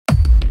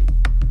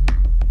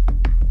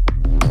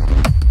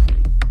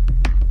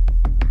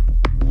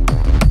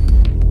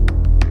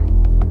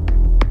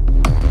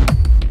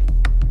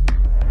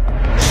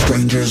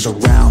dangers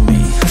around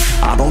me.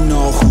 I don't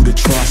know who to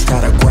trust,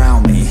 how to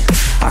ground me.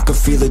 I can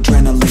feel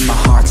adrenaline, my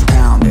heart's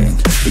pounding.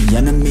 The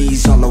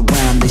enemies all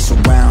around, they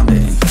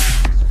surrounding.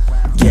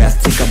 Yeah, I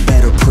think I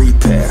better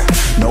prepare.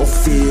 No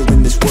fear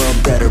in this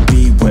world, better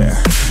beware.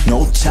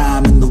 No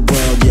time in the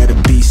world, yeah, to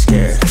be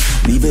scared.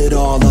 Leave it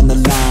all on the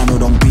line or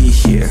don't be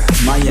here.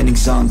 My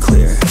ending's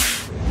unclear.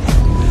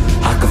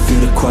 I can feel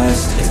the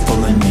quest, it's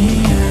pulling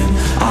me in.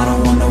 I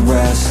don't wanna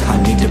rest,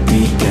 I need to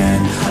begin.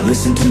 I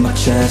listen to my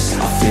chest,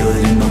 I feel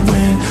it in the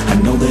wind. I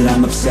know that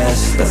I'm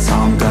obsessed, that's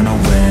how I'm gonna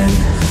win.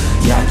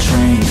 Yeah, I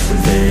trained for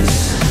this.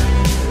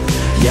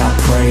 Yeah, I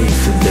prayed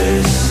for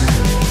this.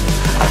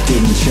 I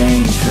didn't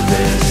change for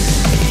this.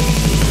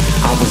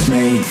 I was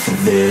made for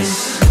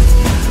this.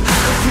 I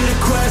can feel the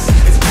quest,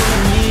 it's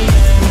pulling me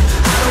in.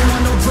 I don't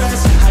want no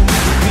rest, I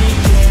need to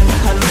begin.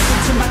 I listen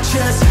to my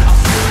chest, I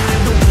feel it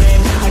in the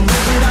wind. I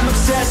know that I'm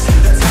obsessed,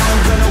 that's how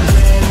I'm gonna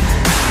win.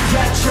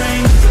 Yeah, I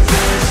trained for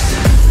this.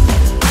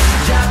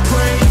 Yeah, I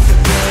prayed for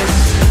this.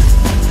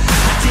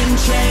 I didn't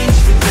change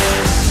for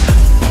this.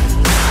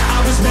 I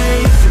was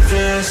made for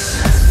this.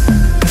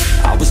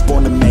 I was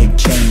born to make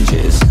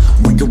changes.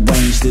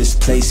 Rearrange this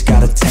place,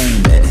 gotta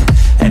tame it.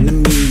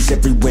 Enemies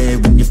everywhere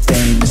when you're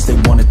famous. They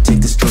wanna take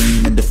this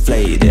dream and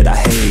deflate it. I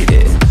hate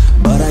it,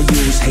 but I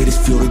use hate as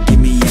fuel to give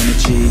me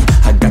energy.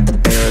 I got the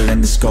barrel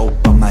and the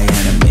scope on my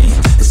enemy.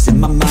 It's in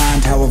my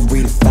mind how I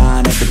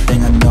redefine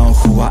everything. I know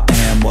who I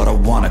am, what I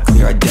want, a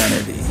clear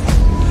identity.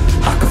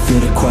 I can feel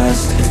the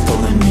quest, it's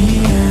pulling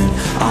me in.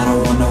 I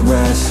don't wanna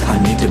rest, I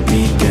need to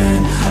begin.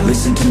 I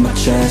listen to my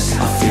chest,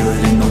 I feel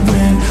it in the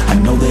wind. I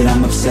know that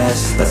I'm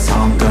obsessed, that's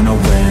how I'm gonna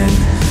win.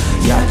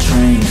 Yeah, I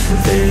trained for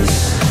this.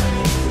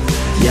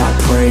 Yeah, I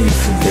prayed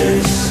for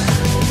this.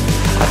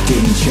 I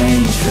didn't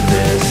change for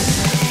this.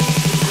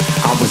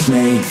 I was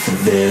made for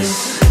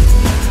this.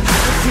 I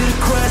can feel the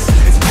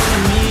quest.